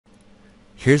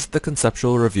Here's the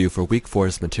conceptual review for week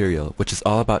 4's material, which is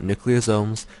all about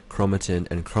nucleosomes, chromatin,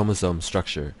 and chromosome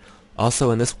structure. Also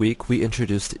in this week, we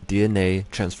introduced DNA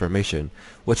transformation,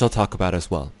 which I'll talk about as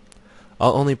well.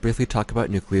 I'll only briefly talk about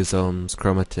nucleosomes,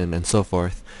 chromatin, and so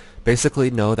forth.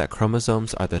 Basically know that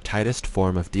chromosomes are the tightest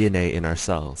form of DNA in our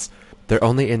cells. They're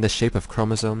only in the shape of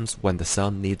chromosomes when the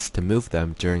cell needs to move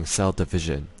them during cell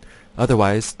division.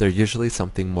 Otherwise, they're usually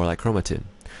something more like chromatin.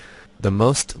 The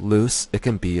most loose it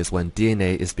can be is when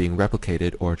DNA is being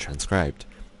replicated or transcribed.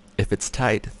 If it's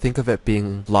tight, think of it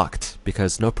being locked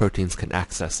because no proteins can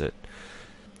access it.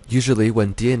 Usually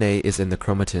when DNA is in the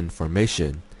chromatin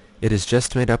formation, it is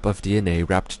just made up of DNA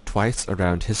wrapped twice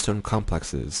around histone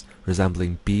complexes,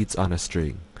 resembling beads on a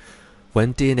string.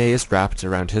 When DNA is wrapped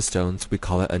around histones, we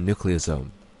call it a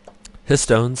nucleosome.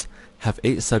 Histones have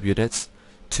 8 subunits,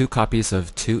 2 copies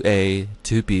of 2A,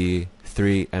 2B,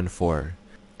 3, and 4.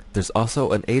 There's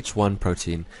also an H1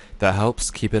 protein that helps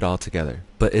keep it all together,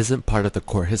 but isn't part of the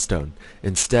core histone.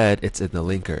 Instead, it's in the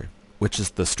linker, which is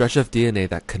the stretch of DNA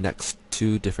that connects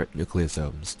 2 different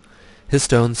nucleosomes.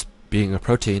 Histones, being a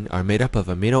protein, are made up of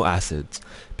amino acids.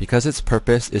 Because its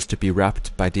purpose is to be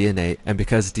wrapped by DNA, and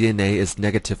because DNA is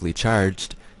negatively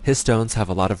charged, histones have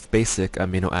a lot of basic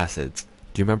amino acids.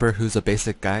 Do you remember who's a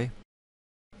basic guy?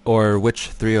 Or which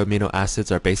 3 amino acids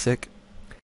are basic?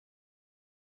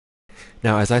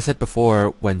 Now, as I said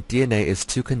before, when DNA is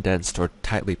too condensed or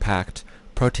tightly packed,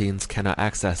 proteins cannot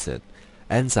access it.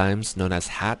 Enzymes, known as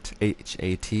HAT,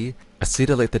 H-A-T,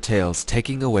 acetylate the tails,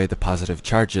 taking away the positive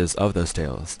charges of those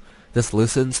tails. This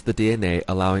loosens the DNA,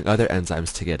 allowing other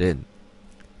enzymes to get in.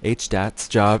 HDAT's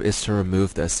job is to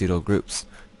remove the acetyl groups,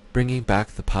 bringing back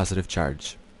the positive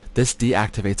charge. This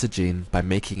deactivates a gene by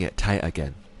making it tight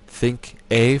again. Think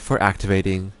A for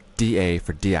activating, DA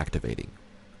for deactivating.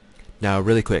 Now,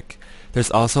 really quick, there's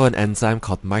also an enzyme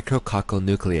called micrococcal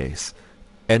nuclease,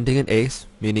 ending in ase,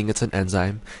 meaning it's an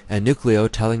enzyme, and nucleo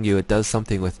telling you it does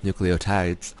something with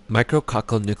nucleotides.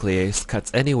 Micrococcal nuclease cuts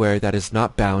anywhere that is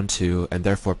not bound to, and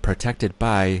therefore protected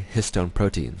by, histone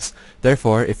proteins.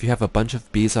 Therefore, if you have a bunch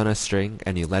of bees on a string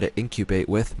and you let it incubate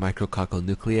with micrococcal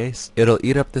nuclease, it'll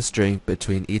eat up the string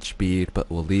between each bead but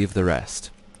will leave the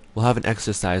rest. We'll have an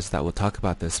exercise that will talk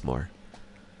about this more.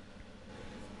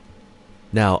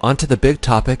 Now, onto the big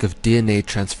topic of DNA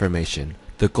transformation.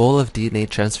 The goal of DNA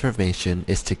transformation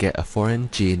is to get a foreign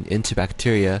gene into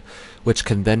bacteria, which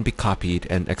can then be copied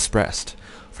and expressed.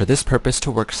 For this purpose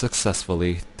to work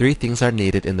successfully, 3 things are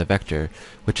needed in the vector,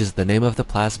 which is the name of the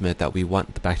plasmid that we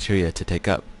want the bacteria to take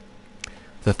up.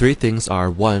 The 3 things are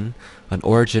 1. An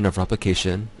origin of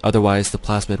replication, otherwise the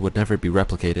plasmid would never be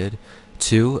replicated.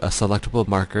 2. A selectable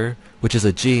marker, which is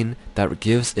a gene that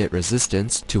gives it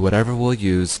resistance to whatever we'll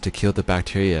use to kill the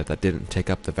bacteria that didn't take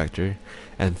up the vector.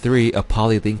 And 3. A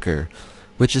polylinker,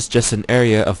 which is just an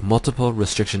area of multiple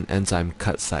restriction enzyme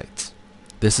cut sites.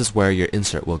 This is where your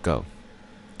insert will go.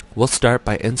 We'll start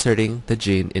by inserting the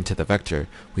gene into the vector.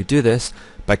 We do this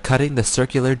by cutting the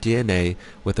circular DNA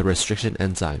with a restriction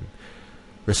enzyme.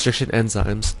 Restriction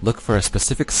enzymes look for a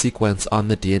specific sequence on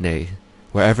the DNA.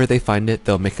 Wherever they find it,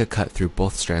 they'll make a cut through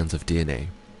both strands of DNA.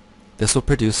 This will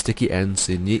produce sticky ends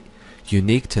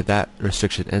unique to that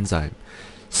restriction enzyme.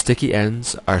 Sticky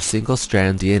ends are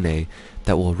single-strand DNA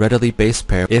that will readily base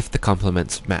pair if the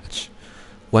complements match.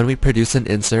 When we produce an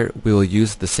insert, we will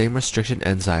use the same restriction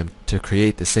enzyme to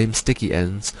create the same sticky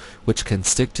ends, which can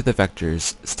stick to the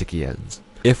vector's sticky ends.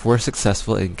 If we're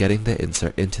successful in getting the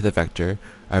insert into the vector,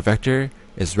 our vector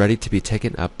is ready to be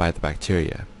taken up by the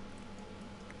bacteria.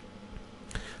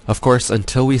 Of course,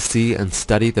 until we see and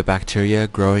study the bacteria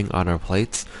growing on our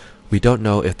plates, we don't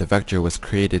know if the vector was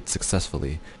created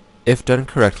successfully. If done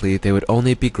correctly, they would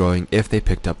only be growing if they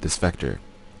picked up this vector.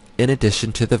 In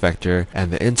addition to the vector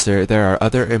and the insert, there are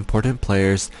other important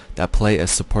players that play a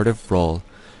supportive role.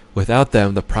 Without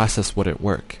them, the process wouldn't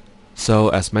work. So,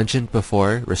 as mentioned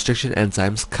before, restriction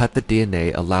enzymes cut the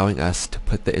DNA, allowing us to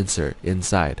put the insert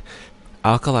inside.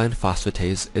 Alkaline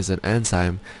phosphatase is an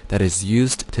enzyme that is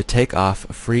used to take off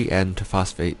free end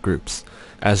phosphate groups,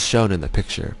 as shown in the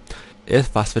picture.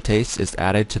 If phosphatase is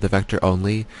added to the vector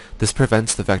only, this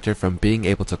prevents the vector from being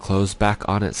able to close back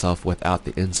on itself without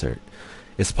the insert.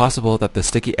 It's possible that the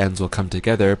sticky ends will come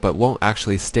together but won't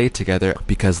actually stay together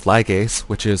because ligase,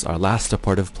 which is our last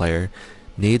supportive player,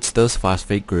 needs those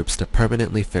phosphate groups to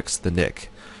permanently fix the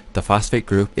nick. The phosphate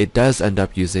group it does end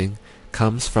up using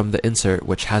comes from the insert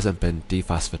which hasn't been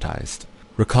dephosphatized.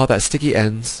 Recall that sticky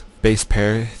ends base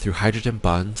pair through hydrogen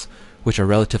bonds, which are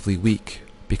relatively weak.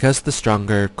 Because the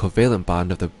stronger covalent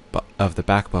bond of the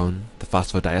backbone, the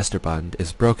phosphodiester bond,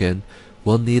 is broken,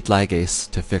 we'll need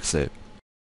ligase to fix it.